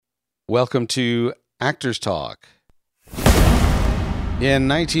Welcome to Actors Talk. In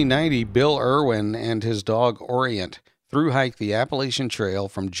 1990, Bill Irwin and his dog Orient thru-hiked the Appalachian Trail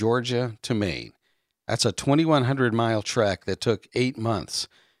from Georgia to Maine. That's a 2,100-mile trek that took 8 months.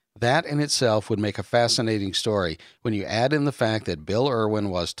 That in itself would make a fascinating story when you add in the fact that Bill Irwin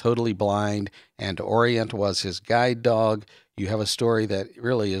was totally blind and Orient was his guide dog. You have a story that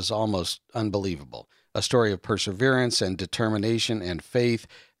really is almost unbelievable. A story of perseverance and determination and faith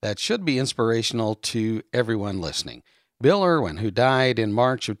that should be inspirational to everyone listening. Bill Irwin, who died in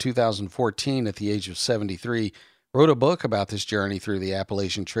March of 2014 at the age of 73, wrote a book about this journey through the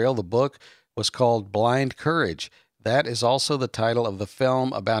Appalachian Trail. The book was called Blind Courage. That is also the title of the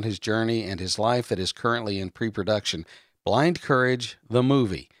film about his journey and his life that is currently in pre-production. Blind Courage, the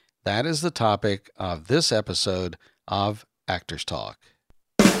movie. That is the topic of this episode of Actors Talk.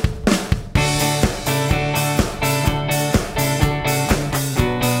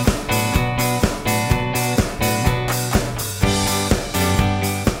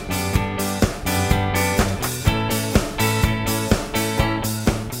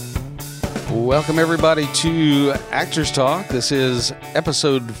 Welcome, everybody, to Actors Talk. This is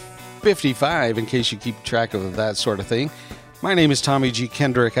episode 55, in case you keep track of that sort of thing. My name is Tommy G.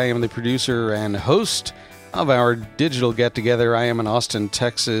 Kendrick. I am the producer and host of our digital get-together. I am an Austin,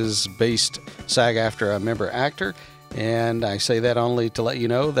 Texas-based SAG-AFTRA member actor, and I say that only to let you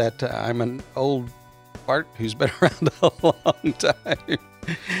know that I'm an old fart who's been around a long time.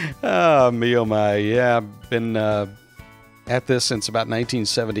 Oh, me, oh my. Yeah, I've been at this since about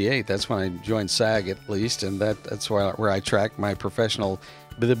 1978. That's when I joined SAG, at least, and that's where I track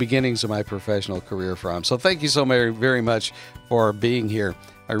the beginnings of my professional career from. So thank you so very, very much for being here.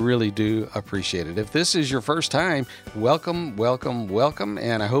 I really do appreciate it. If this is your first time, welcome, welcome, welcome,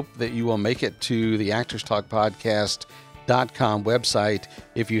 and I hope that you will make it to the Actors Talk Podcast.com website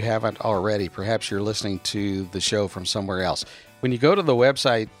if you haven't already. Perhaps you're listening to the show from somewhere else. When you go to the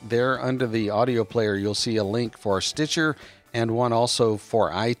website, there under the audio player, you'll see a link for Stitcher and one also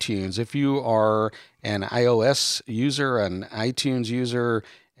for iTunes. If you are an iOS user, an iTunes user,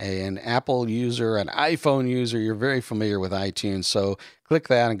 an Apple user, an iPhone user, you're very familiar with iTunes. So click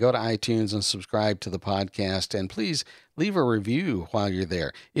that and go to iTunes and subscribe to the podcast. And please leave a review while you're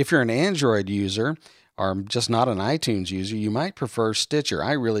there. If you're an Android user, or just not an iTunes user, you might prefer Stitcher.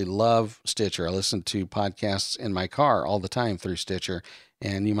 I really love Stitcher. I listen to podcasts in my car all the time through Stitcher,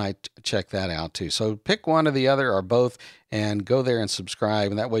 and you might check that out too. So pick one or the other or both and go there and subscribe,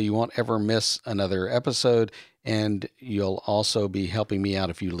 and that way you won't ever miss another episode, and you'll also be helping me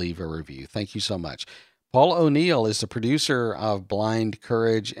out if you leave a review. Thank you so much. Paul O'Neill is the producer of Blind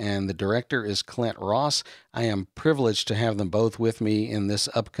Courage, and the director is Clint Ross. I am privileged to have them both with me in this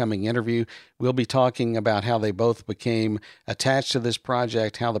upcoming interview. We'll be talking about how they both became attached to this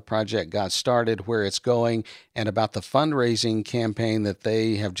project, how the project got started, where it's going, and about the fundraising campaign that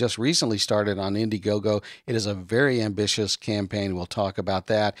they have just recently started on Indiegogo. It is a very ambitious campaign. We'll talk about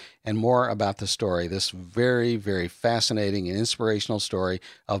that and more about the story, this very, very fascinating and inspirational story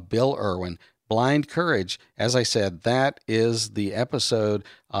of Bill Irwin. Blind Courage, as I said, that is the episode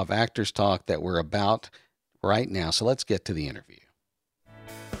of Actors Talk that we're about right now. So let's get to the interview.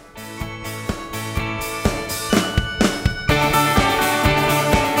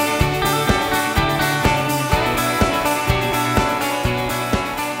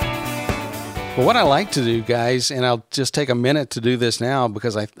 Well, what I like to do, guys, and I'll just take a minute to do this now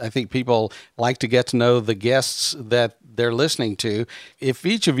because I think people like to get to know the guests that they're listening to. If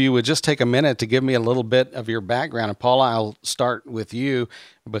each of you would just take a minute to give me a little bit of your background. And Paula, I'll start with you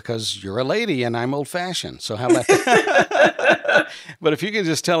because you're a lady and I'm old-fashioned. So how about that? But if you can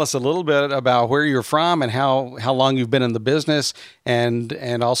just tell us a little bit about where you're from and how long you've been in the business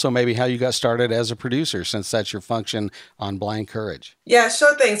and also maybe how you got started as a producer, since that's your function on Blind Courage. Yeah,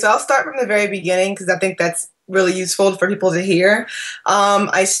 sure thing. So I'll start from the very beginning because I think that's really useful for people to hear.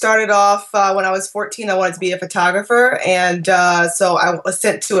 I started off when I was 14. I wanted to be a photographer, and so I was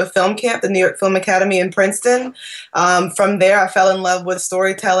sent to a film camp, the New York Film Academy in Princeton. From there, I fell in love with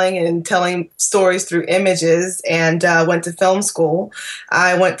storytelling and telling stories through images, and went to film school.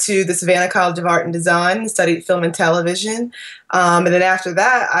 I went to the Savannah College of Art and Design, studied film and television. And then after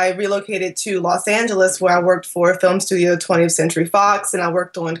that, I relocated to Los Angeles, where I worked for film studio 20th Century Fox, and I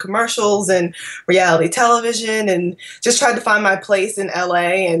worked on commercials and reality television and just tried to find my place in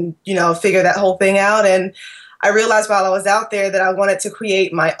LA and, figure that whole thing out. And I realized while I was out there that I wanted to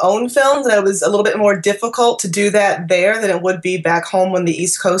create my own films, and it was a little bit more difficult to do that there than it would be back home on the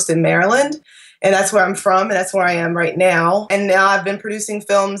East Coast in Maryland. And that's where I'm from, and that's where I am right now. And now I've been producing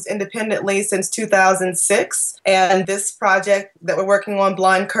films independently since 2006. And this project that we're working on,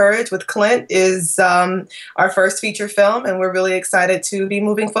 Blind Courage with Clint, is our first feature film, and we're really excited to be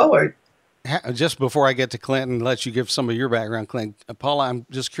moving forward. Just before I get to Clint and let you give some of your background, Clint, Paula, I'm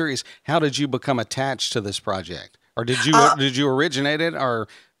just curious, how did you become attached to this project? Or did you originate it, or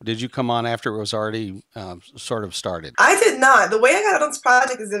did you come on after it was already sort of started? I did not. The way I got on this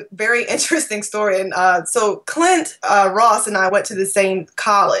project is a very interesting story. And so Clint Ross and I went to the same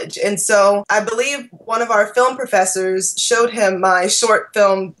college. And so I believe one of our film professors showed him my short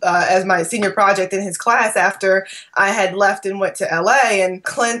film as my senior project in his class after I had left and went to LA. And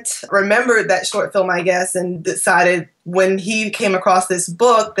Clint remembered that short film, I guess, and decided when he came across this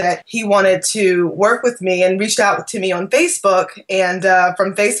book that he wanted to work with me and reached out to me on Facebook. And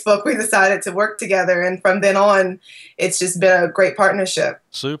from Facebook, we decided to work together. And from then on, it's just been a great partnership.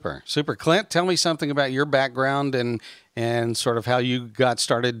 Super, super. Clint, tell me something about your background and sort of how you got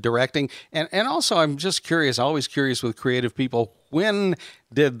started directing. And also, I'm just curious, always curious with creative people, when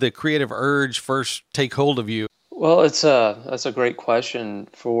did the creative urge first take hold of you? Well, that's a great question.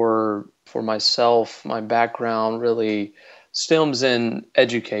 For myself, my background really stems in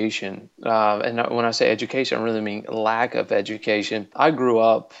education. And when I say education, I really mean lack of education. I grew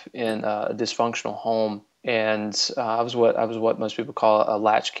up in a dysfunctional home, and I was what most people call a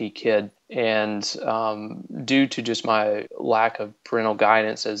latchkey kid. And due to just my lack of parental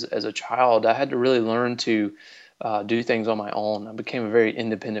guidance as a child, I had to really learn to do things on my own. I became a very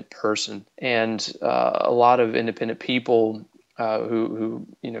independent person, and a lot of independent people who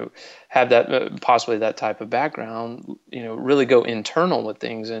have that possibly that type of background, really go internal with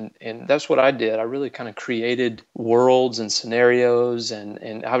things, and that's what I did. I really kind of created worlds and scenarios,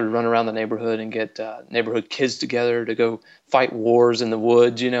 and I would run around the neighborhood and get neighborhood kids together to go fight wars in the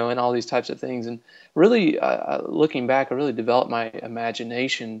woods, and all these types of things. And really, looking back, I really developed my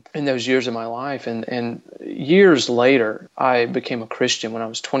imagination in those years of my life. And years later, I became a Christian when I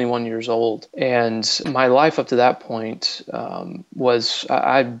was 21 years old. And my life up to that point was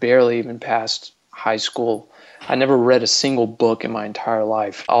I barely even passed high school. I never read a single book in my entire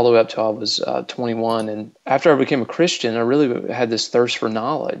life, all the way up till I was 21. And after I became a Christian, I really had this thirst for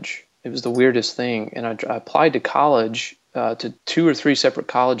knowledge. It was the weirdest thing. And I applied to college, to 2 or 3 separate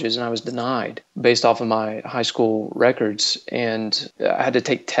colleges, and I was denied based off of my high school records. And I had to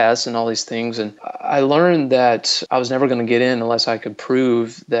take tests and all these things. And I learned that I was never going to get in unless I could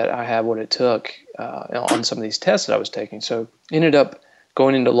prove that I had what it took on some of these tests that I was taking. So I ended up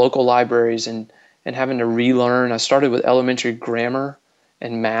going into local libraries and having to relearn. I started with elementary grammar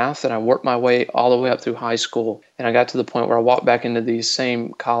and math, and I worked my way all the way up through high school. And I got to the point where I walked back into these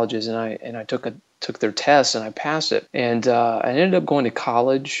same colleges, and I took their tests, and I passed it. And I ended up going to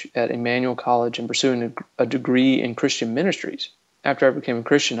college at Emmanuel College and pursuing a degree in Christian ministries. After I became a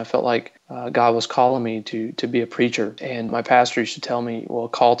Christian, I felt like God was calling me to be a preacher. And my pastor used to tell me, well, a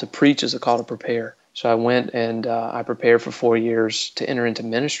call to preach is a call to prepare. So I went and I prepared for 4 years to enter into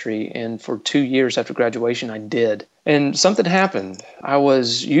ministry. And for 2 years after graduation, I did. And something happened. I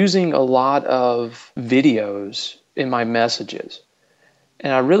was using a lot of videos in my messages.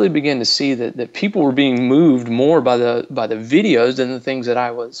 And I really began to see that people were being moved more by the videos than the things that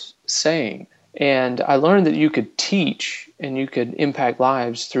I was saying. And I learned that you could teach and you could impact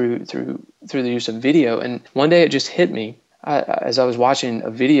lives through the use of video. And one day it just hit me as I was watching a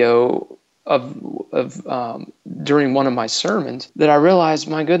video of during one of my sermons, that I realized,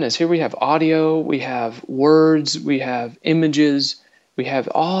 my goodness, here we have audio, we have words, we have images, we have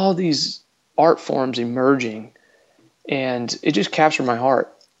all these art forms emerging. And it just captured my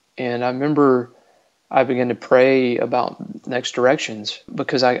heart. And I remember I began to pray about next directions,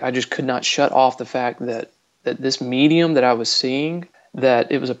 because I just could not shut off the fact that this medium that I was seeing,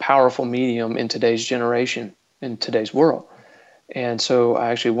 that it was a powerful medium in today's generation, in today's world. And so I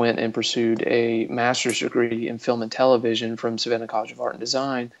actually went and pursued a master's degree in film and television from Savannah College of Art and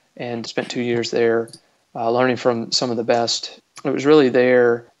Design, and spent 2 years there learning from some of the best. It was really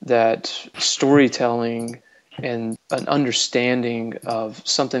there that storytelling and an understanding of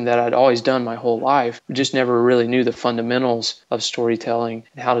something that I'd always done my whole life, just never really knew the fundamentals of storytelling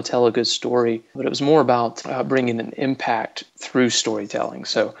and how to tell a good story. But it was more about bringing an impact through storytelling.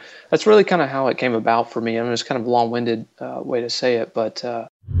 So that's really kind of how it came about for me. I mean, it's kind of a long-winded way to say it, but...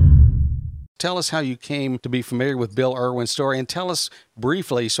 Tell us how you came to be familiar with Bill Irwin's story, and tell us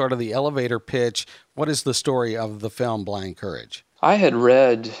briefly sort of the elevator pitch. What is the story of the film Blind Courage? I had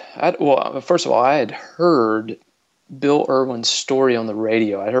first of all, I had heard Bill Irwin's story on the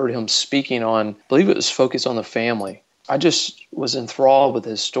radio. I heard him speaking on, I believe it was Focus on the Family. I just was enthralled with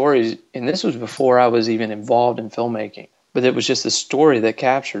his stories. And this was before I was even involved in filmmaking. But it was just the story that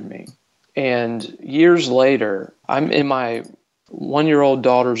captured me. And years later, I'm in my 1-year-old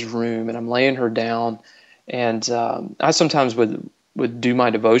daughter's room, and I'm laying her down. And I sometimes would do my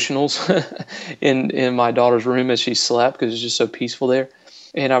devotionals in my daughter's room as she slept, because it's just so peaceful there.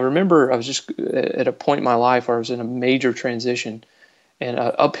 And I remember I was just at a point in my life where I was in a major transition and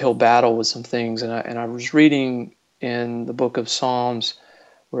an uphill battle with some things. And I was reading in the book of Psalms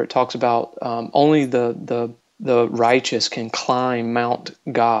where it talks about only the righteous can climb Mount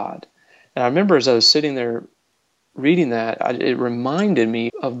God. And I remember as I was sitting there reading that, it reminded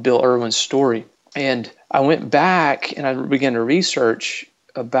me of Bill Irwin's story. And I went back and I began to research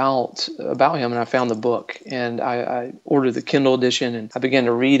about him, and I found the book, and I ordered the Kindle edition, and I began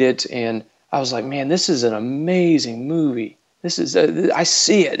to read it, and I was like, man, this is an amazing movie. I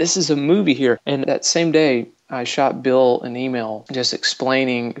see it. This is a movie here. And that same day, I shot Bill an email just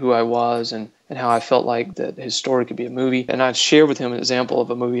explaining who I was and how I felt like that his story could be a movie. And I'd share with him an example of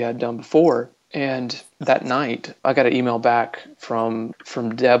a movie I'd done before. And that night, I got an email back from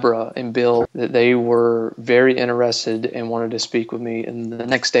Deborah and Bill that they were very interested and wanted to speak with me. And the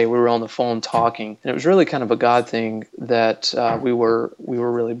next day, we were on the phone talking. And it was really kind of a God thing that we were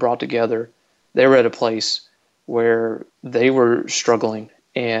really brought together. They were at a place where they were struggling,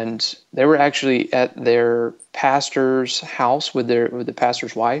 and they were actually at their pastor's house with the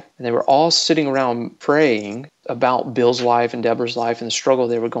pastor's wife, and they were all sitting around praying about Bill's life and Deborah's life and the struggle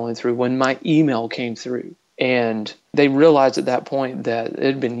they were going through when my email came through. And they realized at that point that it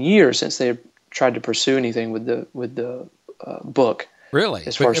had been years since they had tried to pursue anything with the book. Really?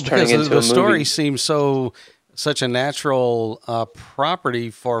 As far as turning into a movie. The story seems such a natural property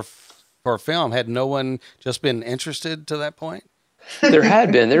for film. Had no one just been interested to that point? There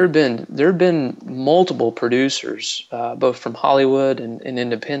had been multiple producers, both from Hollywood and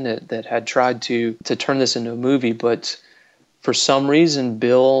independent, that had tried to turn this into a movie, but for some reason,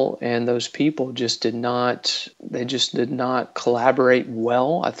 Bill and those people just did not collaborate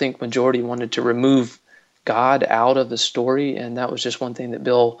well. I think majority wanted to remove God out of the story, and that was just one thing that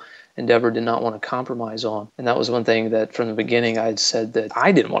Bill and Deborah did not want to compromise on. And that was one thing that from the beginning I had said that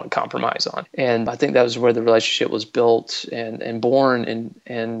I didn't want to compromise on. And I think that was where the relationship was built and born.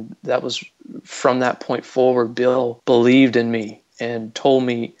 And that was from that point forward, Bill believed in me and told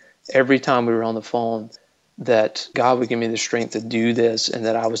me every time we were on the phone that God would give me the strength to do this and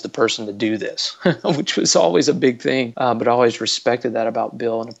that I was the person to do this, which was always a big thing. But I always respected that about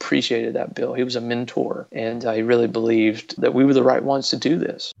Bill and appreciated that Bill. He was a mentor, and he really believed that we were the right ones to do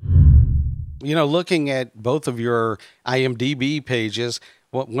this. You know, looking at both of your IMDb pages,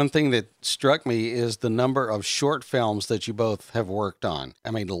 one thing that struck me is the number of short films that you both have worked on. I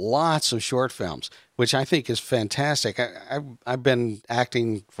mean, lots of short films, which I think is fantastic. I've been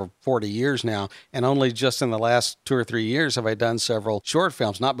acting for 40 years now, and only just in the last 2 or 3 years have I done several short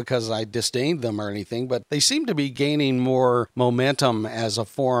films, not because I disdained them or anything, but they seem to be gaining more momentum as a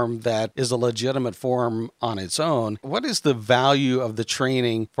form that is a legitimate form on its own. What is the value of the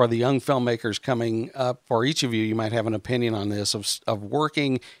training for the young filmmakers coming up? For each of you, you might have an opinion on this, of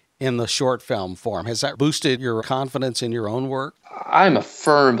working in the short film form. Has that boosted your confidence in your own work? I'm a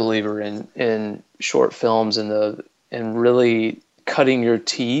firm believer in short films and really cutting your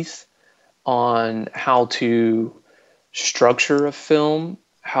teeth on how to structure a film,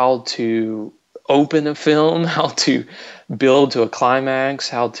 how to open a film, how to build to a climax,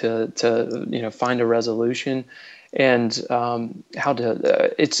 how to find a resolution. And how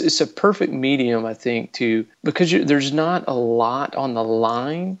to it's a perfect medium, I think, because there's not a lot on the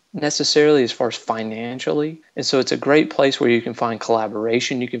line necessarily as far as financially, and so it's a great place where you can find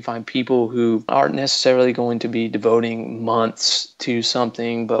collaboration. You can find people who aren't necessarily going to be devoting months to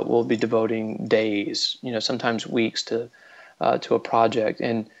something, but will be devoting days, sometimes weeks to a project,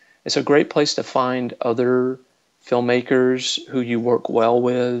 and it's a great place to find other filmmakers who you work well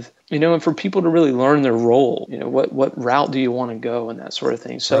with, and for people to really learn their role, what route do you want to go and that sort of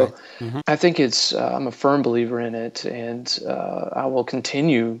thing. So right. Mm-hmm. I think I'm a firm believer in it, and I will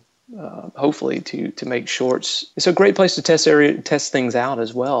continue, hopefully, to make shorts. It's a great place to test things out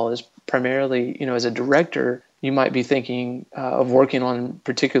as well. As primarily, as a director, you might be thinking of working on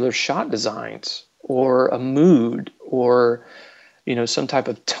particular shot designs or a mood or some type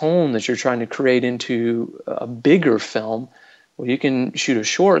of tone that you're trying to create into a bigger film. Well, you can shoot a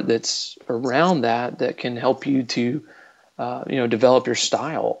short that's around that can help you to, develop your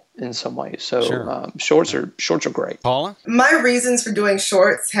style in some way. So sure. Shorts are great. Paula? My reasons for doing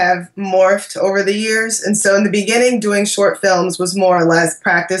shorts have morphed over the years. And so in the beginning, doing short films was more or less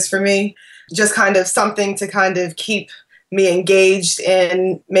practice for me. just kind of something to kind of keep me engaged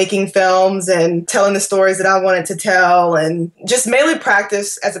in making films and telling the stories that I wanted to tell, and just mainly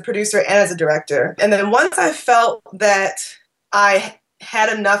practice as a producer and as a director. And then once I felt that I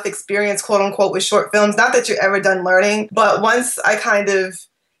had enough experience, quote unquote, with short films, not that you're ever done learning, but once I kind of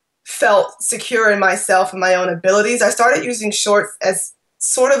felt secure in myself and my own abilities, I started using shorts as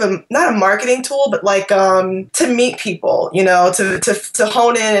sort of not a marketing tool, but like to meet people, to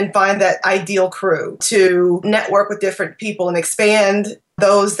hone in and find that ideal crew, to network with different people and expand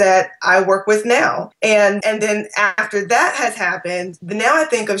those that I work with now. And then after that has happened, now I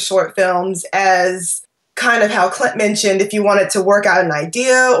think of short films as kind of how Clint mentioned, if you wanted to work out an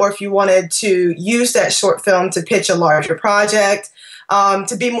idea or if you wanted to use that short film to pitch a larger project,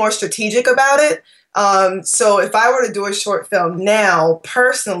 to be more strategic about it. So if I were to do a short film now,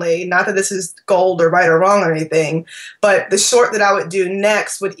 personally, not that this is gold or right or wrong or anything, but the short that I would do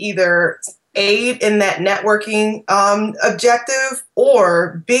next would either aid in that networking objective,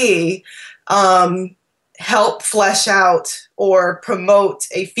 or B, help flesh out or promote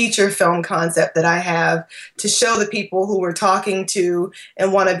a feature film concept that I have to show the people who we're talking to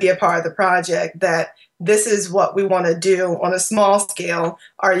and want to be a part of the project that this is what we want to do on a small scale.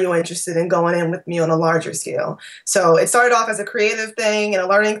 Are you interested in going in with me on a larger scale? So it started off as a creative thing and a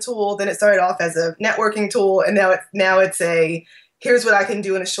learning tool. Then it started off as a networking tool. And now it's a, here's what I can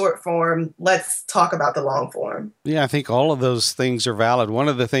do in a short form. Let's talk about the long form. Yeah, I think all of those things are valid. One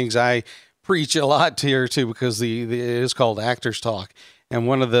of the things I preach a lot here too, because it is called Actors Talk. And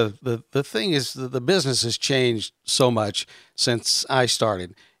one of the thing is the business has changed so much since I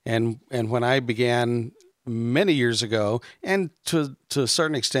started. And when I began many years ago, and to a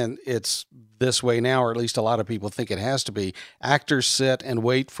certain extent, it's this way now, or at least a lot of people think it has to be, actors sit and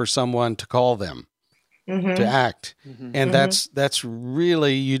wait for someone to call them to act. And that's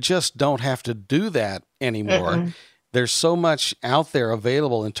really, you just don't have to do that anymore. There's so much out there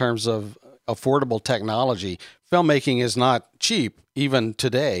available in terms of affordable technology. Filmmaking is not cheap even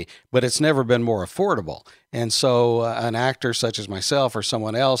today, but it's never been more affordable. And so an actor such as myself or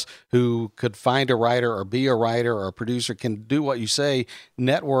someone else who could find a writer or be a writer or a producer can do what you say,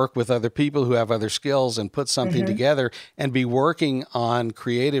 network with other people who have other skills and put something together and be working on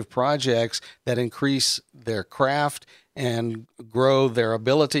creative projects that increase their craft and grow their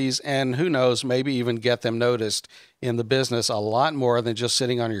abilities, and who knows, maybe even get them noticed in the business a lot more than just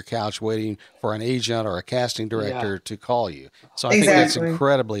sitting on your couch waiting for an agent or a casting director to call you. So I think that's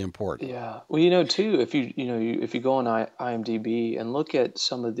incredibly important. Yeah. Well, too, if you go on IMDb and look at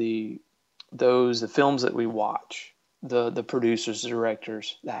some of the films that we watch, the producers, the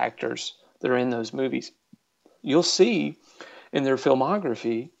directors, the actors that are in those movies, you'll see in their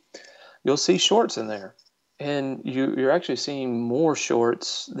filmography, you'll see shorts in there. And you're actually seeing more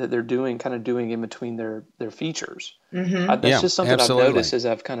shorts that they're doing in between their features. That's just something absolutely. I've noticed as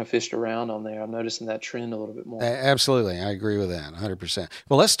I've kind of fished around on there. I'm noticing that trend a little bit more. Absolutely. I agree with that 100%.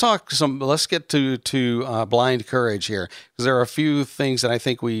 Well, let's get to Blind Courage here, because there are a few things that I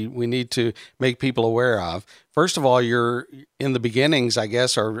think we need to make people aware of. First of all, you're in the beginnings, I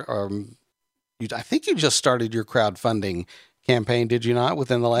guess, I think you just started your crowdfunding campaign, did you not,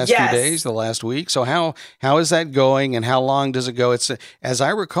 within the last few days, the last week? So how is that going, and how long does it go? It's, as I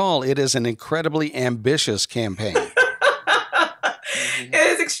recall, it is an incredibly ambitious campaign. It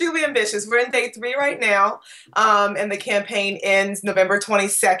is extremely ambitious. We're in day 3 right now, and the campaign ends November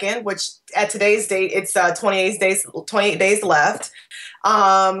 22nd, which at today's date, it's 28 days left.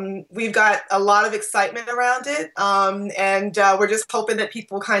 We've got a lot of excitement around it, and we're just hoping that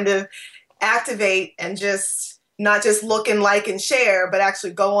people kind of activate and not just look and like and share, but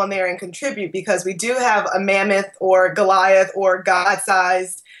actually go on there and contribute, because we do have a mammoth or Goliath or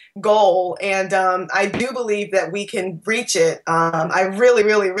God-sized goal. And I do believe that we can reach it. I really,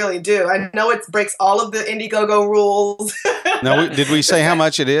 really, really do. I know it breaks all of the Indiegogo rules. Now, did we say how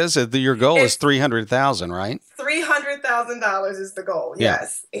much it is? Your goal is $300,000, right? $300,000 is the goal.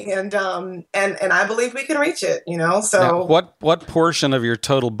 Yes. And I believe we can reach it, so. Now, what portion of your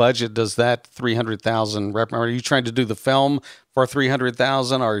total budget does that $300,000 represent? Are you trying to do the film for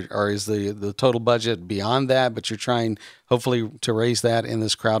 $300,000, or is the total budget beyond that, but you're trying hopefully to raise that in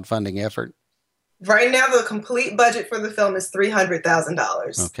this crowdfunding effort? Right now, the complete budget for the film is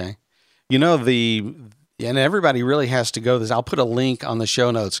 $300,000. Okay. And everybody really has to go this. I'll put a link on the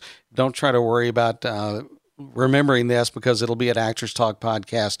show notes. Don't try to worry about remembering this, because it'll be at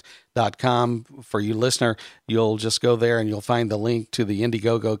actorstalkpodcast.com. For you listener, you'll just go there and you'll find the link to the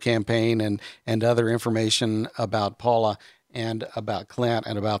Indiegogo campaign and other information about Paula and about Clint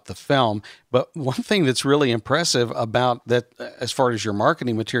and about the film. But one thing that's really impressive about that, as far as your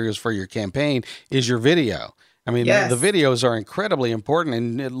marketing materials for your campaign, is your video. I mean, Yes. the videos are incredibly important,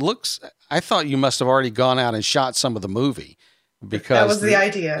 and it looks, I thought you must have already gone out and shot some of the movie, because That was the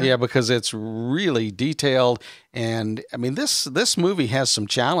idea. Yeah, because it's really detailed, and I mean, this movie has some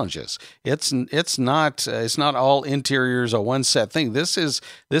challenges. It's not all interiors or one set thing. This is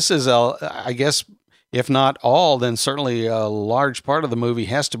I guess, if not all, then certainly a large part of the movie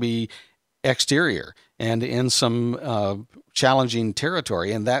has to be exterior and in some challenging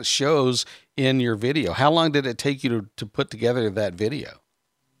territory, and that shows in your video. How long did it take you to put together that video?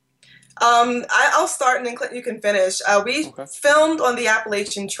 I'll start and then Clint, you can finish. We Okay. filmed on the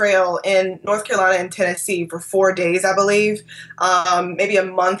Appalachian Trail in North Carolina and Tennessee for 4 days, I believe, maybe a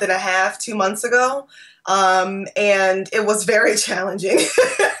month and a half, 2 months ago. And it was very challenging.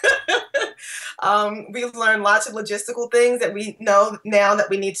 We've learned lots of logistical things that we know now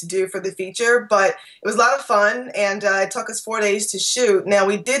that we need to do for the feature, but it was a lot of fun, and it took us 4 days to shoot. Now,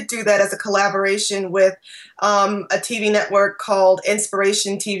 we did do that as a collaboration with a TV network called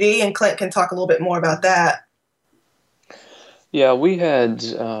Inspiration TV, and Clint can talk a little bit more about that. Yeah, we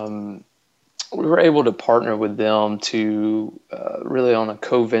were able to partner with them to really on a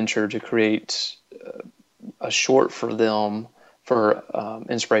co-venture to create a short for them for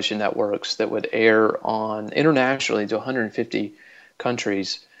Inspiration Networks that would air on internationally to 150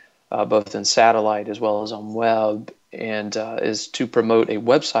 countries, both in satellite as well as on web, and is to promote a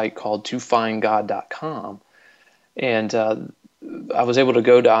website called tofindgod.com. And I was able to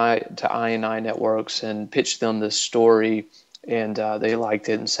go to INI Networks and pitch them this story, and they liked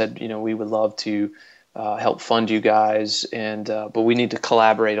it and said, we would love to help fund you guys, and but we need to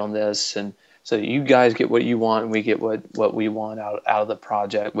collaborate on this, and so you guys get what you want and we get what we want out of the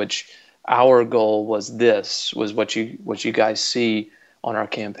project, which our goal was what you guys see on our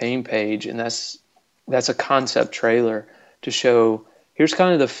campaign page. And that's a concept trailer to show, here's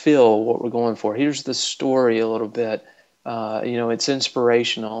kind of the feel, what we're going for. Here's the story a little bit. It's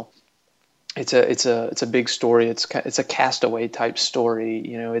inspirational. It's a big story. It's a Castaway type story.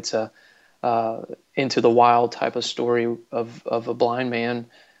 It's a Into the Wild type of story of a blind man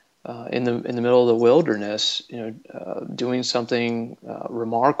in the middle of the wilderness, doing something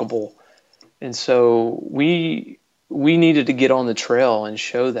remarkable. And so we needed to get on the trail and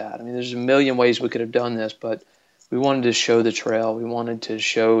show that. I mean, there's a million ways we could have done this, but we wanted to show the trail. We wanted to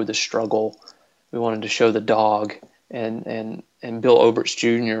show the struggle. We wanted to show the dog. And Bill Oberts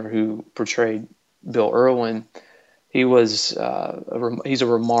Jr., who portrayed Bill Irwin, he's a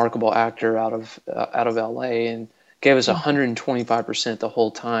remarkable actor out of LA, and gave us 125% the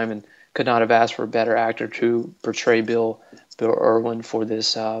whole time, and could not have asked for a better actor to portray Bill Irwin for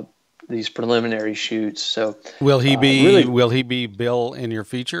these preliminary shoots. So will he be Bill in your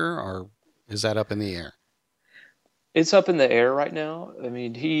feature, or is that up in the air? It's up in the air right now. I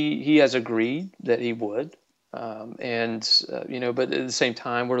mean, he has agreed that he would, but at the same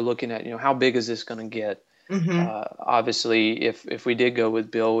time, we're looking at how big is this going to get. Mm-hmm. Obviously, if we did go with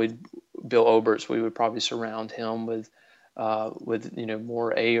Bill Oberts, we would probably surround him with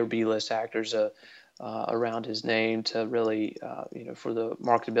more A or B list actors around his name to really for the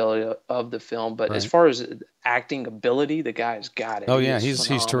marketability of the film. But As far as acting ability, the guy's got it. Oh yeah,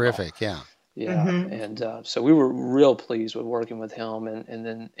 he's terrific. Yeah. Yeah, mm-hmm. And so we were real pleased with working with him, and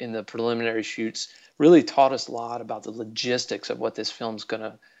then in the preliminary shoots, really taught us a lot about the logistics of what this film's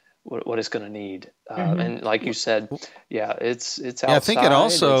what it's gonna need. Mm-hmm. And like you said, yeah, it's outside. Yeah, I think it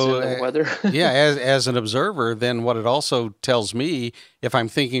also, it's in the weather. Yeah, as an observer, then what it also tells me, if I'm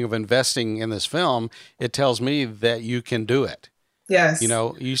thinking of investing in this film, it tells me that you can do it. Yes.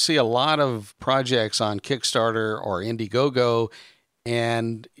 You see a lot of projects on Kickstarter or Indiegogo,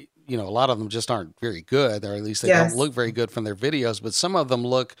 and a lot of them just aren't very good, or at least they don't look very good from their videos, but some of them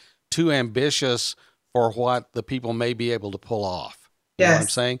look too ambitious for what the people may be able to pull off. You know what I'm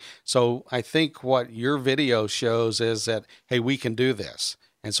saying? So I think what your video shows is that, hey, we can do this.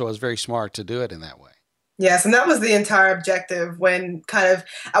 And so it's very smart to do it in that way. Yes, and that was the entire objective. When I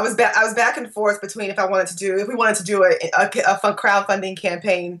was back and forth between if we wanted to do a crowdfunding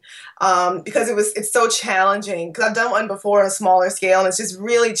campaign, because it's so challenging. Because I've done one before on a smaller scale, and it's just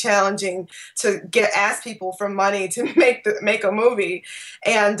really challenging to ask people for money to make a movie.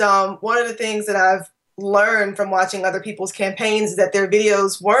 And one of the things that I've learned from watching other people's campaigns is that their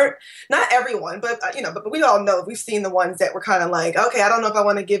videos weren't, not everyone, but but we all know, we've seen the ones that were kind of like, okay, I don't know if I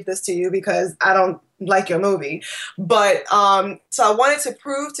want to give this to you because I don't like your movie. But so I wanted to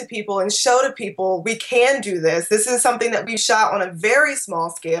prove to people and show to people we can do this. This is something that we shot on a very small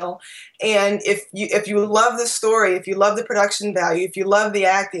scale. And if you love the story, if you love the production value, if you love the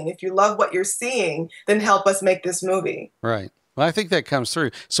acting, if you love what you're seeing, then help us make this movie. Right. Well, I think that comes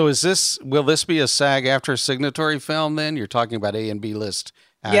through. So will this be a SAG-AFTRA signatory film then? You're talking about A and B list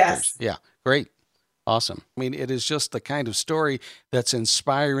actors. Yes. Yeah. Great. Awesome. I mean, it is just the kind of story that's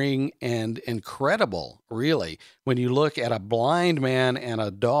inspiring and incredible, really. When you look at a blind man and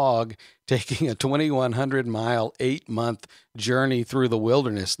a dog taking a 2,100-mile, 8-month journey through the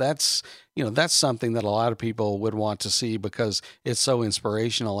wilderness, that's something that a lot of people would want to see because it's so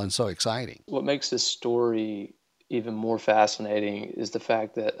inspirational and so exciting. What makes this story even more fascinating is the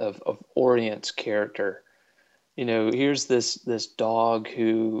fact that of Orient's character. Here's this dog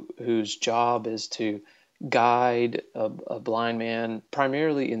whose job is to guide a blind man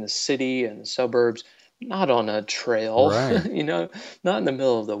primarily in the city and the suburbs, not on a trail, right. Not in the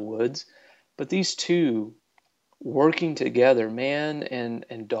middle of the woods, but these two working together, man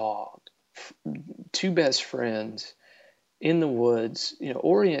and dog, two best friends in the woods.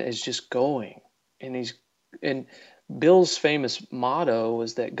 Orient is just going, and Bill's famous motto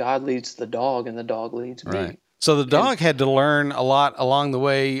was that God leads the dog and the dog leads me. Right. So the dog had to learn a lot along the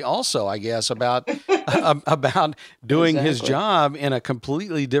way also, I guess, about doing Exactly. his job in a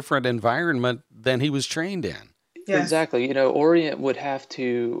completely different environment than he was trained in. Yes. Exactly. Orient would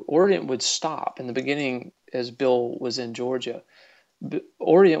stop in the beginning as Bill was in Georgia.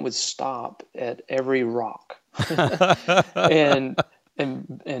 Orient would stop at every rock.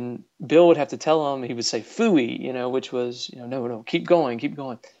 and Bill would have to tell him, he would say phooey, which was, no, keep going.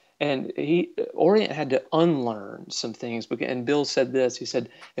 And Orient had to unlearn some things. And Bill said this, he said,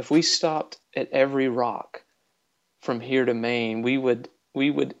 if we stopped at every rock from here to Maine, we would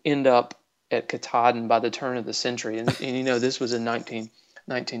end up at Katahdin by the turn of the century. And this was in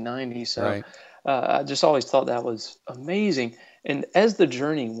 1990. So right. I just always thought that was amazing. And as the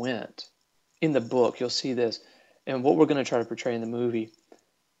journey went in the book, you'll see this, and what we're going to try to portray in the movie,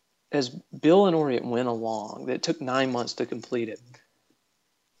 as Bill and Orient went along, it took 9 months to complete it.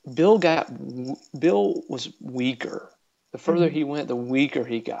 Bill was weaker. The further he went, the weaker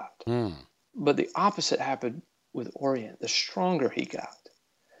he got. But the opposite happened with Orient. The stronger he got.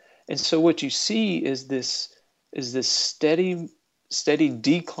 And so what you see is this steady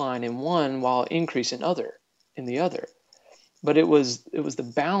decline in one while increase in the other. But it was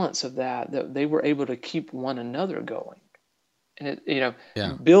the balance of that they were able to keep one another going. And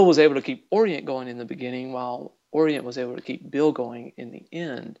Bill was able to keep Orient going in the beginning while Orient was able to keep Bill going in the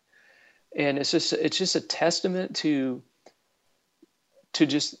end. And it's just a testament to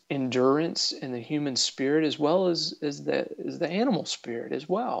just endurance in the human spirit as well as the animal spirit as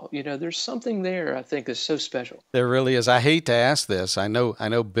well. There's something there I think is so special. There really is. I hate to ask this. I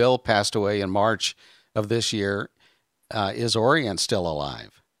know Bill passed away in March of this year. Is Orient still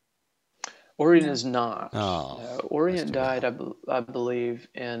alive? Orient is not. Oh, Orient died, I believe,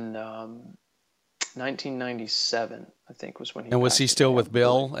 in 1997, I think, was when he. And was he still with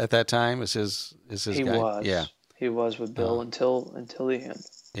Bill at that time? Is his he guy? was. Yeah, he was with Bill until the end.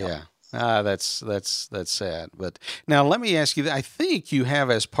 Yeah. That's sad. But now let me ask you. I think you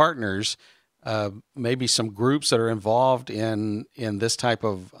have as partners maybe some groups that are involved in this type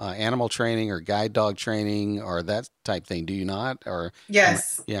of animal training or guide dog training or that type thing. Do you not? Or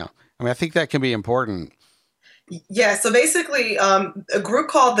yes. Yeah. I mean, I think that can be important. Yeah, so basically, a group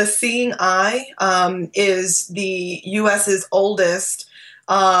called the Seeing Eye is the U.S.'s oldest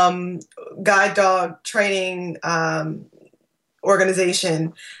guide dog training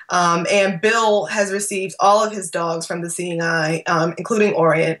organization. And Bill has received all of his dogs from the Seeing Eye, including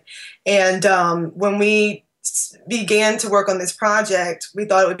Orient. And when we began to work on this project, we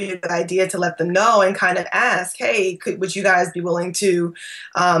thought it would be a good idea to let them know and kind of ask, hey, would you guys be willing to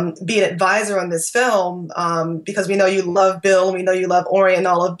be an advisor on this film? Because we know you love Bill, and we know you love Orient and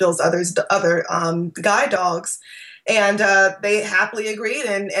all of Bill's other guide dogs. And they happily agreed,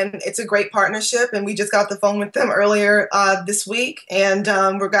 and it's a great partnership. And we just got the phone with them earlier this week, and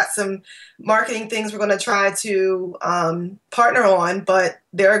we've got some marketing things we're going to try to partner on. But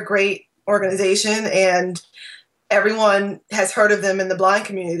they're a great organization, and everyone has heard of them in the blind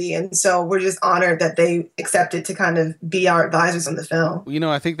community. And so we're just honored that they accepted to kind of be our advisors on the film. You know,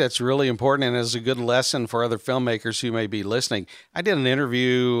 I think that's really important and is a good lesson for other filmmakers who may be listening. I did an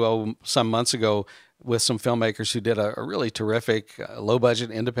interview some months ago with some filmmakers who did a really terrific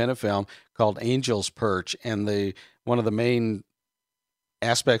low-budget independent film called Angel's Perch, and one of the main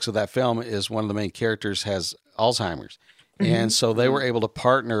aspects of that film is one of the main characters has Alzheimer's. Mm-hmm. And so they were able to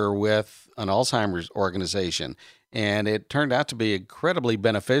partner with an Alzheimer's organization, and it turned out to be incredibly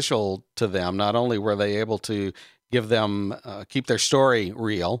beneficial to them. Not only were they able to give them, keep their story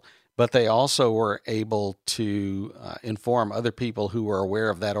real, but they also were able to inform other people who were aware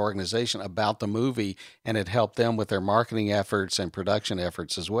of that organization about the movie, and it helped them with their marketing efforts and production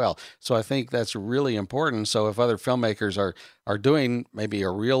efforts as well. So I think that's really important. So if other filmmakers are doing maybe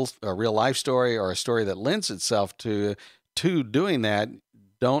a real life story or a story that lends itself to doing that,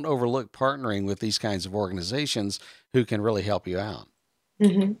 don't overlook partnering with these kinds of organizations who can really help you out.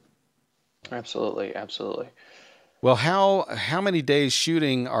 Mm-hmm. Absolutely, absolutely. Well, how many days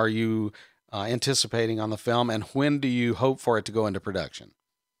shooting are you anticipating on the film, and when do you hope for it to go into production?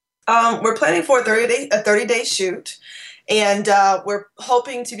 We're planning for a 30-day shoot, and we're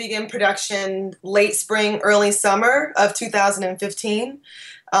hoping to begin production late spring, early summer of 2015.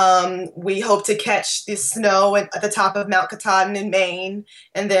 We hope to catch the snow at the top of Mount Katahdin in Maine,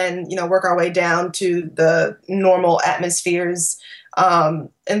 and then work our way down to the normal atmospheres,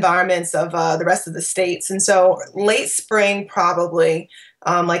 environments of the rest of the states. And so late spring, probably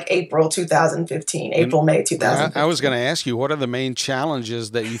like April 2015, May 2015. I was going to ask you, what are the main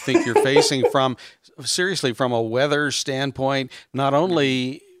challenges that you think you're facing from a weather standpoint, not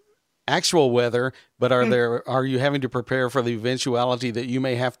only actual weather, but are you having to prepare for the eventuality that you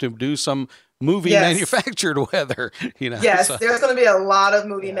may have to do some movie manufactured weather? Yes, there's going to be a lot of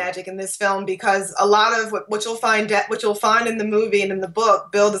movie magic in this film, because a lot of what you'll find in the movie and in the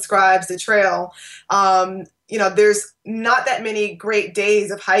book, Bill describes the trail. There's not that many great days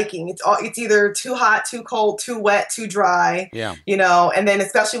of hiking. It's either too hot, too cold, too wet, too dry. Yeah. And then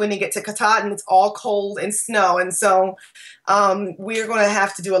especially when you get to Katahdin, it's all cold and snow. And so we're going to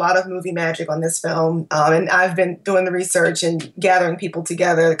have to do a lot of movie magic on this film. And I've been doing the research and gathering people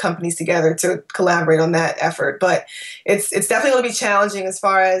together, the companies together, to collaborate on that effort. But it's definitely going to be challenging as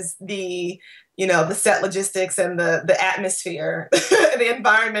far as the set logistics and the atmosphere, the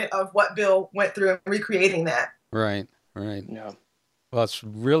environment of what Bill went through and recreating that. Right. Yeah. Well, it's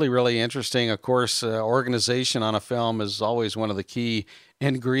really, really interesting. Of course, organization on a film is always one of the key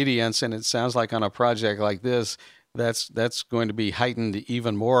ingredients, and it sounds like on a project like this, that's going to be heightened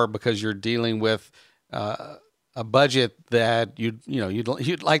even more, because you're dealing with a budget that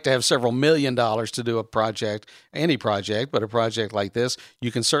you'd like to have several $1 million to do a project, any project, but a project like this,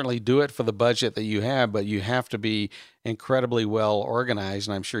 you can certainly do it for the budget that you have, but you have to be incredibly well organized,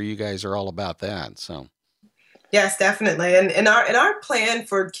 and I'm sure you guys are all about that. So. Yes, definitely. And our plan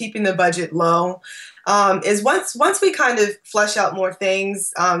for keeping the budget low is once we kind of flesh out more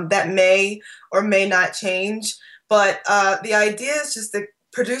things that may or may not change. But the idea is just to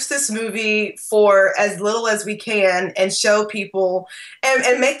produce this movie for as little as we can and show people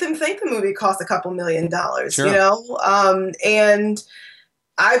and make them think the movie cost a couple $1 million, sure. And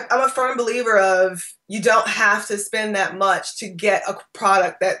I'm a firm believer of you don't have to spend that much to get a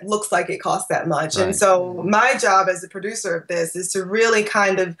product that looks like it costs that much. Right. And so my job as the producer of this is to really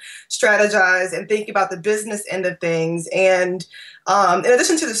kind of strategize and think about the business end of things. And in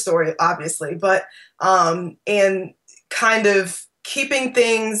addition to the story, obviously, but and kind of keeping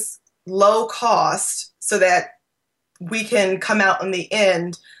things low cost so that we can come out in the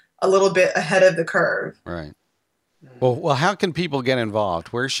end a little bit ahead of the curve. Right. Well, how can people get involved?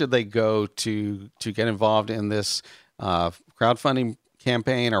 Where should they go to get involved in this crowdfunding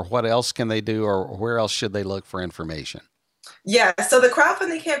campaign, or what else can they do, or where else should they look for information? Yeah, so the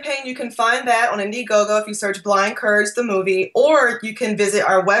crowdfunding campaign, you can find that on Indiegogo if you search Blind Courage the movie, or you can visit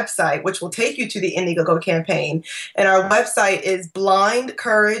our website, which will take you to the Indiegogo campaign. And our website is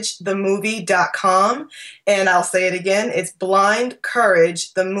blindcouragethemovie.com. And I'll say it again, it's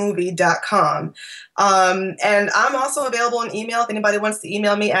blindcouragethemovie.com. And I'm also available on email if anybody wants to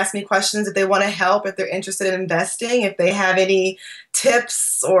email me, ask me questions, if they want to help, if they're interested in investing, if they have any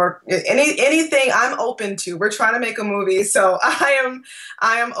tips or anything, I'm open to. We're trying to make a movie, so I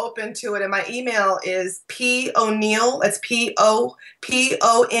am open to it. And my email is poneal, that's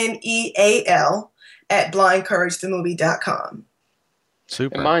POPONEAL at blindcouragethemovie.com.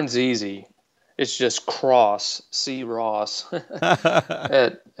 Super. And mine's easy. It's just C. Ross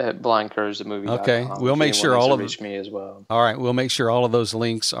at blindcouragethemovie.com. Okay, we'll make sure all of reach me as well. All right, we'll make sure all of those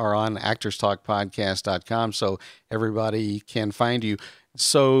links are on actorstalkpodcast.com so everybody can find you.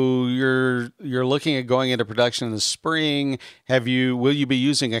 So you're looking at going into production in the spring. Will you be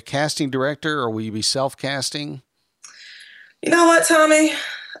using a casting director, or will you be self-casting? You know what, Tommy?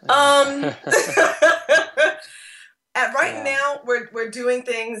 Um, At right Yeah. now, we're doing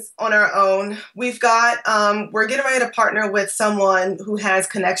things on our own. We're getting ready to partner with someone who has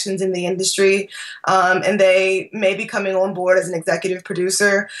connections in the industry, and they may be coming on board as an executive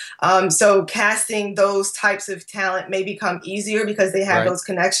producer. So casting those types of talent may become easier because they have Right. those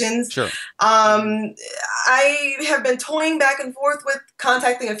connections. Sure. Um, I have been toying back and forth with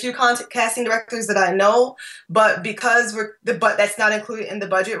contacting a few casting directors that I know, but but that's not included in the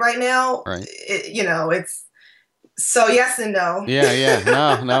budget right now. Right. It's so yes and no. Yeah,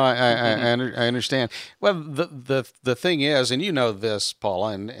 yeah. No, I understand. Well, the thing is, and you know this,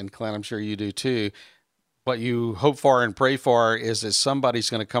 Paula, and Clint, I'm sure you do too. What you hope for and pray for is that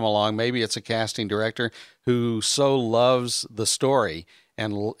somebody's going to come along. Maybe it's a casting director who so loves the story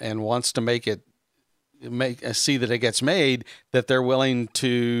and wants to see that it gets made, that they're willing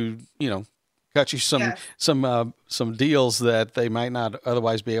to, cut you Yes. some deals that they might not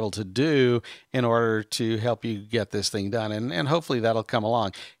otherwise be able to do in order to help you get this thing done, and hopefully that'll come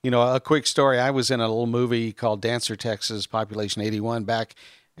along. A quick story: I was in a little movie called Dancer, Texas, Population 81 back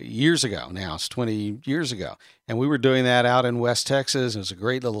years ago. Now it's 20 years ago, and we were doing that out in West Texas. It was a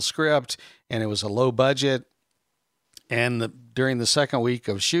great little script, and it was a low budget. And during the second week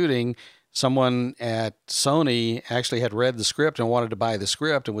of shooting, someone at Sony actually had read the script and wanted to buy the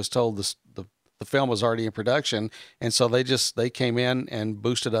script, and was told the film was already in production, and so they came in and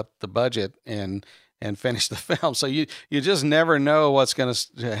boosted up the budget and finished the film. So you just never know what's going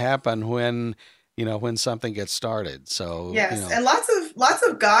to happen when something gets started. So Yes, and lots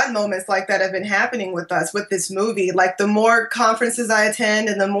of God moments like that have been happening with us with this movie. Like the more conferences I attend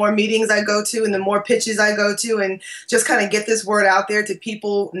and the more meetings I go to and the more pitches I go to and just kind of get this word out there to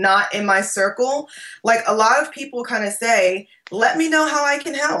people not in my circle. Like a lot of people kind of say, let me know how I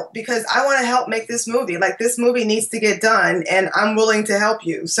can help because I want to help make this movie. Like this movie needs to get done and I'm willing to help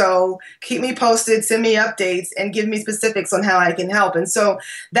you. So keep me posted, send me updates and give me specifics on how I can help. And so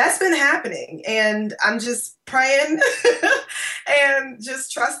that's been happening. And I'm just praying and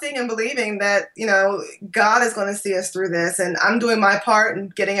just trusting and believing that, God is going to see us through this. And I'm doing my part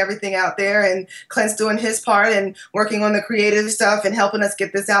and getting everything out there. And Clint's doing his part and working on the creative stuff and helping us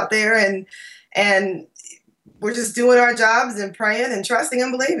get this out there. And we're just doing our jobs and praying and trusting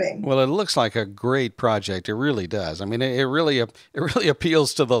and believing. Well, it looks like a great project. It really does. I mean, it really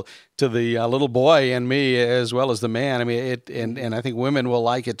appeals to the little boy and me as well as the man. I mean, and I think women will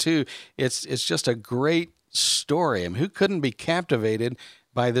like it too. It's just a great story. I mean, who couldn't be captivated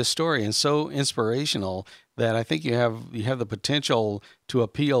by this story, and so inspirational that I think you have the potential to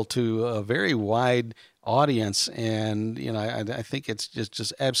appeal to a very wide audience, and I think it's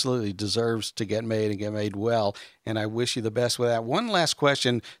just absolutely deserves to get made and get made well. And I wish you the best with that. One last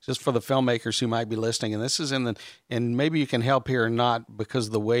question, just for the filmmakers who might be listening, and this is and maybe you can help here or not because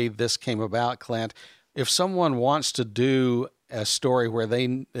of the way this came about, Clint. If someone wants to do a story where they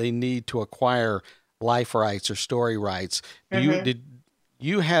need to acquire life rights or story rights,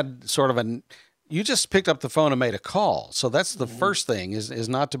 you had sort of you just picked up the phone and made a call. So that's the first thing is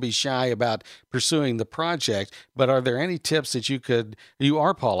not to be shy about pursuing the project. But are there any tips that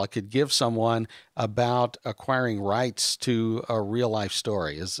Paula, could give someone about acquiring rights to a real life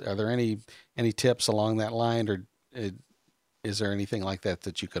story? Are there any tips along that line, or is there anything like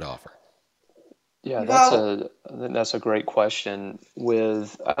that you could offer? Yeah, that's a great question.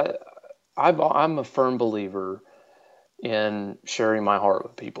 I'm a firm believer in sharing my heart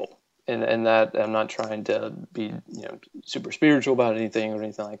with people. And that I'm not trying to be, super spiritual about anything or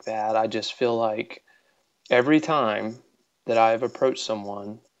anything like that. I just feel like every time that I've approached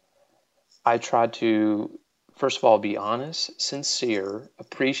someone, I try to, first of all, be honest, sincere,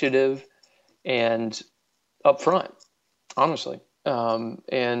 appreciative, and upfront, honestly. And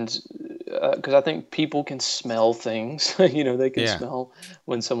because I think people can smell things, they can smell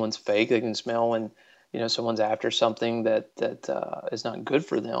when someone's fake. They can smell when, someone's after something that is not good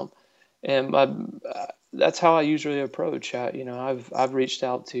for them. And that's how I usually approach. I've reached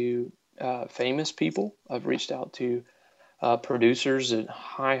out to famous people. I've reached out to producers at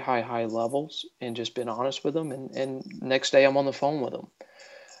high levels and just been honest with them. And next day I'm on the phone with them.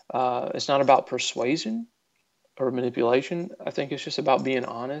 It's not about persuasion or manipulation. I think it's just about being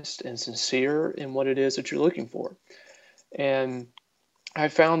honest and sincere in what it is that you're looking for. And I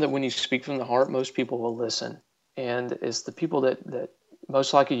found that when you speak from the heart, most people will listen. And it's the people that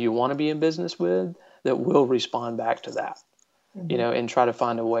most likely you want to be in business with that will respond back to that, and try to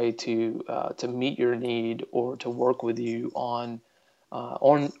find a way to meet your need or to work with you on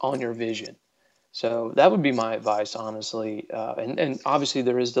your vision. So that would be my advice, honestly. And obviously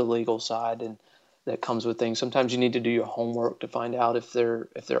there is the legal side, and that comes with things. Sometimes you need to do your homework to find out if the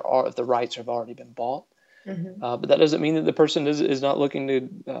rights have already been bought. But that doesn't mean that the person is not looking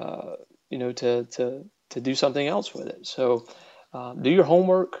to to do something else with it. So do your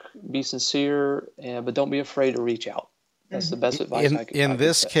homework, be sincere, but don't be afraid to reach out. That's the best advice I could In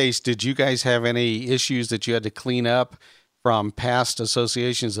this case, did you guys have any issues that you had to clean up from past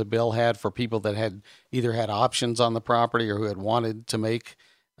associations that Bill had for people that had either had options on the property or who had wanted to make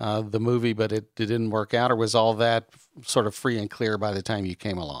the movie, but it didn't work out? Or was all that sort of free and clear by the time you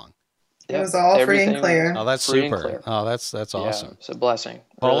came along? It was all free and clear. Oh, that's super. Oh, that's awesome. Yeah, it's a blessing.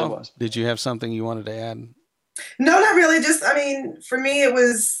 It Paula, really was. did you have something you wanted to add? No, not really. Just, I mean, for me, it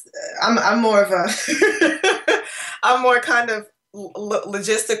was. I'm more of a. I'm more kind of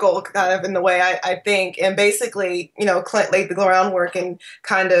logistical, kind of in the way I think, and basically, Clint laid the groundwork and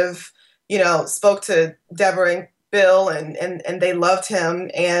kind of, spoke to Deborah and Bill, and they loved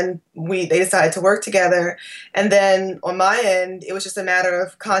him, and they decided to work together. And then on my end, it was just a matter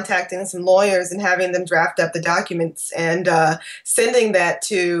of contacting some lawyers and having them draft up the documents and sending that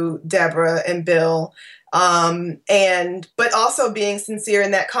to Deborah and Bill. But also being sincere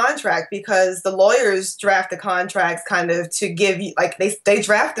in that contract, because the lawyers draft the contracts kind of to give you, like, they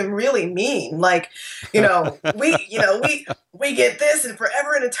draft them really mean, like, we get this and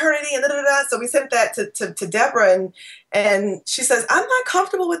forever and eternity and da, da, da. So we sent that to Deborah, and she says, I'm not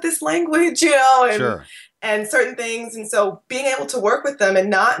comfortable with this language, and Sure. And certain things. And so being able to work with them and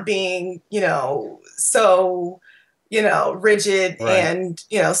not being, so rigid. Right. And,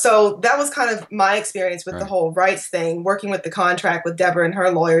 so that was kind of my experience with the whole rights thing, working with the contract with Deborah and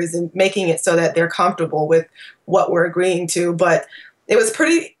her lawyers and making it so that they're comfortable with what we're agreeing to. But it was a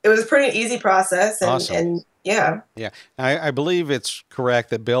pretty easy process. And, Awesome. And yeah. Yeah. I believe it's correct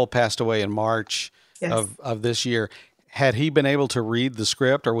that Bill passed away in March Yes. of this year. Had he been able to read the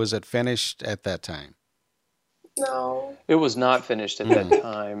script, or was it finished at that time? No. It was not finished at that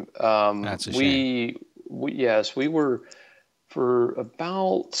time. That's a shame. We were, for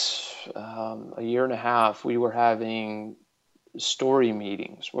about a year and a half, we were having story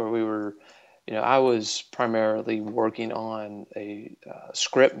meetings where we were, I was primarily working on a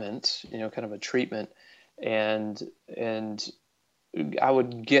scriptment, kind of a treatment, and I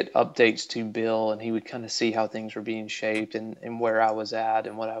would get updates to Bill, and he would kind of see how things were being shaped and where I was at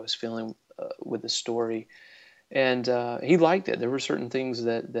and what I was feeling with the story. And he liked it. There were certain things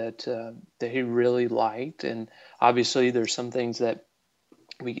that he really liked, and obviously there's some things that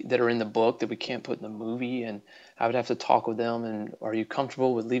are in the book that we can't put in the movie. And I would have to talk with them. And are you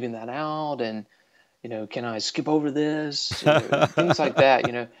comfortable with leaving that out? And can I skip over this? Things like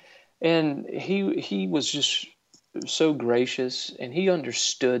that. And he was just so gracious, and he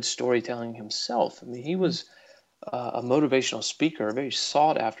understood storytelling himself. I mean, he was a motivational speaker, a very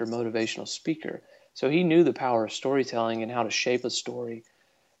sought after motivational speaker. So he knew the power of storytelling and how to shape a story.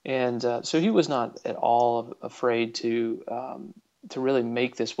 And so he was not at all afraid to really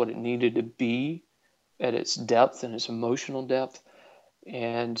make this what it needed to be at its depth and its emotional depth.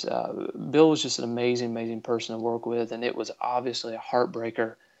 And Bill was just an amazing, amazing person to work with. And it was obviously a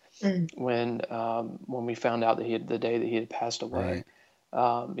heartbreaker when we found out that the day that he had passed away.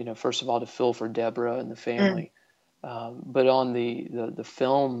 Right. First of all, to feel for Deborah and the family. But on the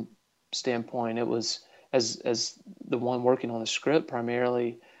film standpoint, it was as the one working on the script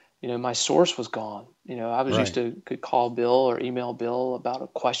primarily, my source was gone. I was used to could call Bill or email Bill about a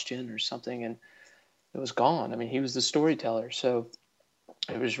question or something, and it was gone. I mean, he was the storyteller. So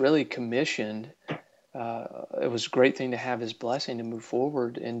it was really commissioned. It was a great thing to have his blessing to move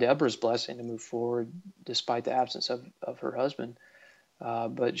forward, and Deborah's blessing to move forward despite the absence of her husband.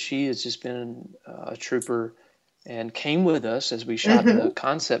 But she has just been a trooper, and came with us as we shot the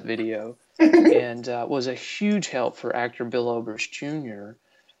concept video, and was a huge help for actor Bill Oberst Jr.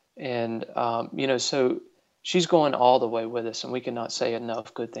 And, so she's going all the way with us, and we cannot say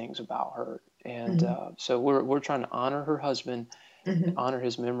enough good things about her. And so we're trying to honor her husband, honor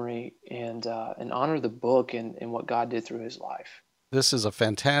his memory, and honor the book and what God did through his life. This is a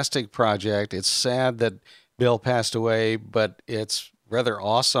fantastic project. It's sad that Bill passed away, but it's rather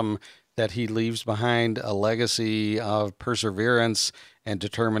awesome that he leaves behind a legacy of perseverance and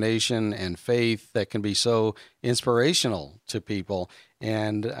determination and faith that can be so inspirational to people.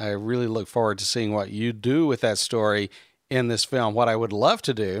 And I really look forward to seeing what you do with that story in this film. What I would love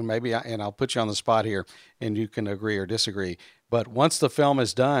to do, and I'll put you on the spot here, and you can agree or disagree, but once the film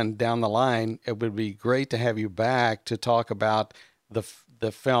is done down the line, it would be great to have you back to talk about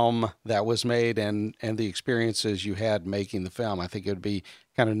the film that was made and the experiences you had making the film. I think it would be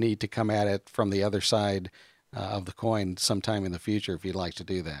kind of neat to come at it from the other side of the coin sometime in the future if you'd like to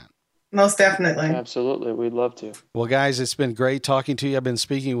do that. Most definitely. Absolutely. We'd love to. Well, guys, it's been great talking to you. I've been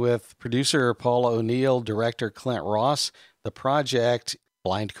speaking with producer Paula O'Neill, director Clint Ross, the project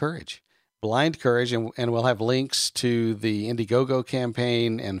Blind Courage. Blind Courage, and we'll have links to the Indiegogo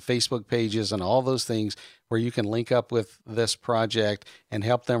campaign and Facebook pages and all those things where you can link up with this project and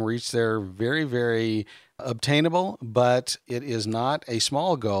help them reach their very, very obtainable, but it is not a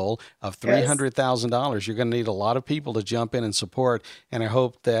small goal of $300,000. You're going to need a lot of people to jump in and support, and I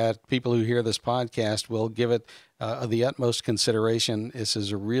hope that people who hear this podcast will give it the utmost consideration. This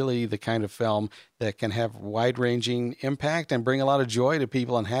is really the kind of film that can have wide-ranging impact and bring a lot of joy to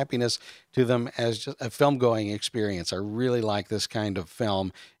people and happiness to them as just a film-going experience. I really like this kind of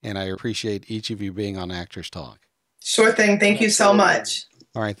film, and I appreciate each of you being on Actors Talk. Sure thing. Thank you so much.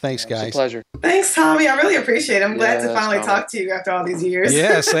 All right. Thanks, guys. It's a pleasure. Thanks, Tommy. I really appreciate it. I'm glad to finally talk to you after all these years.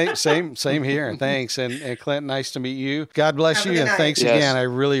 Yeah, same here. Thanks. And Clint, nice to meet you. God bless you, and thanks again. I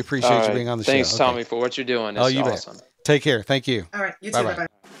really appreciate you being on the show. Thanks, Tommy, for what you're doing. It's awesome. Bet. Take care. Thank you. All right. You too. Bye-bye.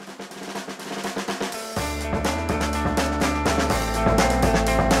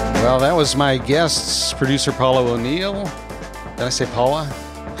 Well, that was my guests, producer Paula O'Neill. Did I say Paula?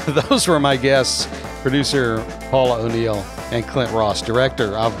 Those were my guests, producer Paula O'Neill and Clint Ross,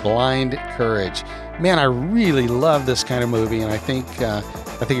 director of Blind Courage. Man, I really love this kind of movie, and I think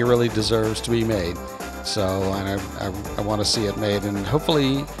it really deserves to be made. So, and I want to see it made, and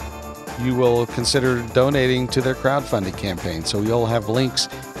hopefully you will consider donating to their crowdfunding campaign. So you'll have links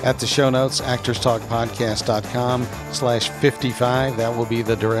at the show notes, actorstalkpodcast.com/55. That will be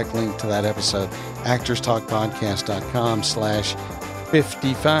the direct link to that episode,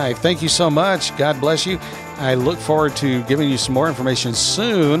 actorstalkpodcast.com/55. Thank you so much. God bless you. I look forward to giving you some more information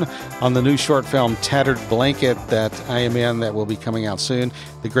soon on the new short film, Tattered Blanket, that I am in, that will be coming out soon.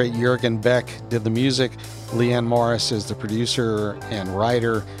 The great Jürgen Beck did the music. Leanne Morris is the producer and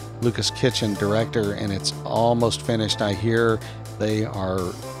writer. Lucas Kitchen, director, and it's almost finished. I hear they are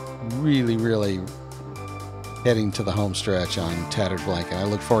really, really heading to the home stretch on Tattered Blanket. I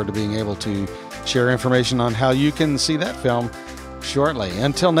look forward to being able to share information on how you can see that film shortly.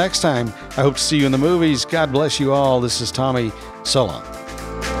 Until next time, I hope to see you in the movies. God bless you all. This is Tommy. So long.